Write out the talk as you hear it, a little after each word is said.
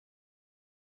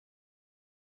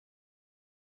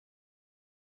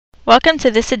Welcome to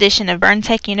this edition of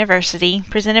BurnTech University,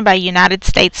 presented by United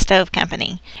States Stove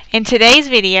Company. In today's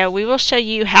video, we will show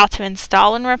you how to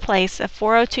install and replace a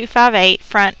 40258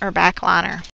 front or back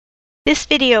liner. This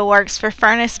video works for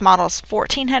furnace models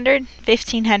 1400,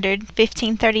 1500,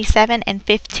 1537, and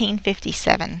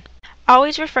 1557.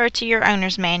 Always refer to your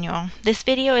owner's manual. This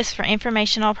video is for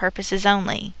informational purposes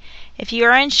only. If you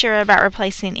are unsure about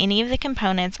replacing any of the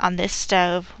components on this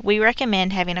stove, we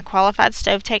recommend having a qualified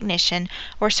stove technician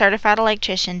or certified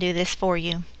electrician do this for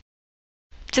you.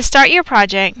 To start your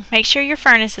project, make sure your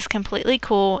furnace is completely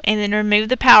cool and then remove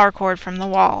the power cord from the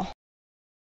wall.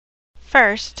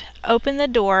 First, open the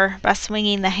door by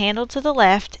swinging the handle to the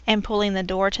left and pulling the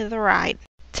door to the right.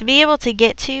 To be able to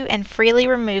get to and freely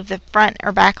remove the front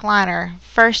or back liner,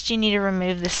 first you need to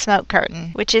remove the smoke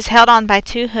curtain, which is held on by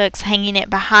two hooks hanging it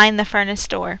behind the furnace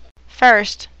door.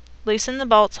 First, loosen the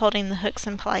bolts holding the hooks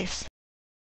in place.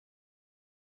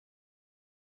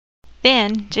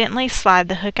 Then, gently slide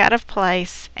the hook out of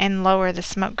place and lower the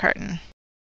smoke curtain.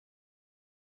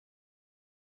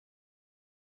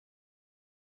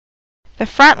 The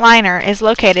front liner is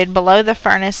located below the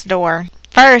furnace door.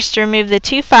 First, remove the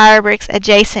two fire bricks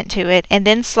adjacent to it and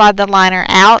then slide the liner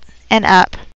out and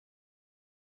up.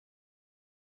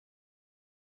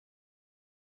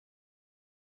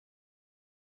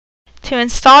 To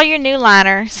install your new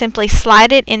liner, simply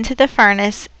slide it into the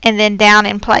furnace and then down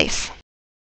in place.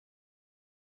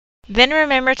 Then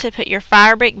remember to put your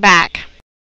fire brick back.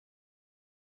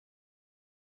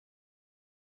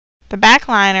 The back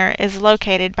liner is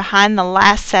located behind the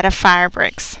last set of fire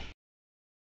bricks.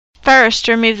 First,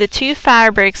 remove the two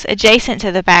fire bricks adjacent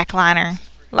to the back liner,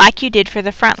 like you did for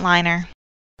the front liner.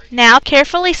 Now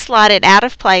carefully slide it out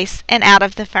of place and out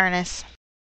of the furnace.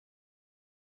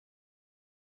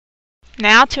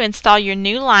 Now to install your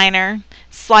new liner,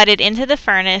 slide it into the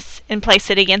furnace and place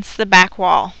it against the back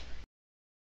wall.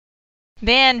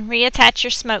 Then reattach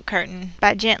your smoke curtain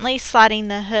by gently sliding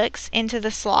the hooks into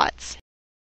the slots.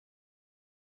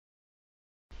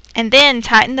 And then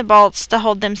tighten the bolts to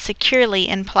hold them securely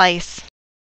in place.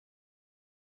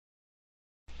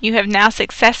 You have now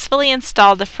successfully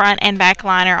installed the front and back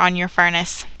liner on your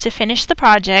furnace. To finish the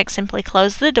project, simply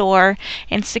close the door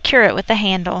and secure it with the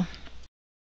handle.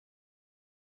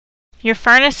 Your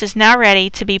furnace is now ready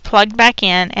to be plugged back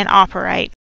in and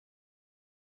operate.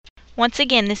 Once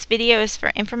again, this video is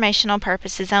for informational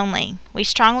purposes only. We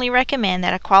strongly recommend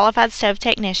that a qualified stove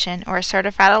technician or a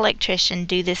certified electrician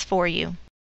do this for you.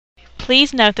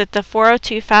 Please note that the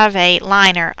 40258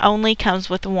 liner only comes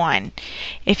with one.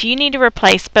 If you need to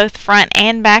replace both front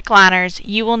and back liners,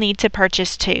 you will need to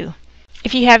purchase two.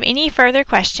 If you have any further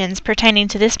questions pertaining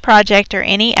to this project or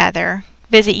any other,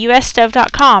 visit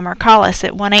usstove.com or call us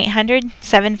at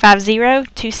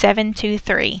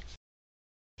 1-800-750-2723.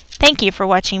 Thank you for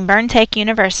watching BurnTech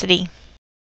University.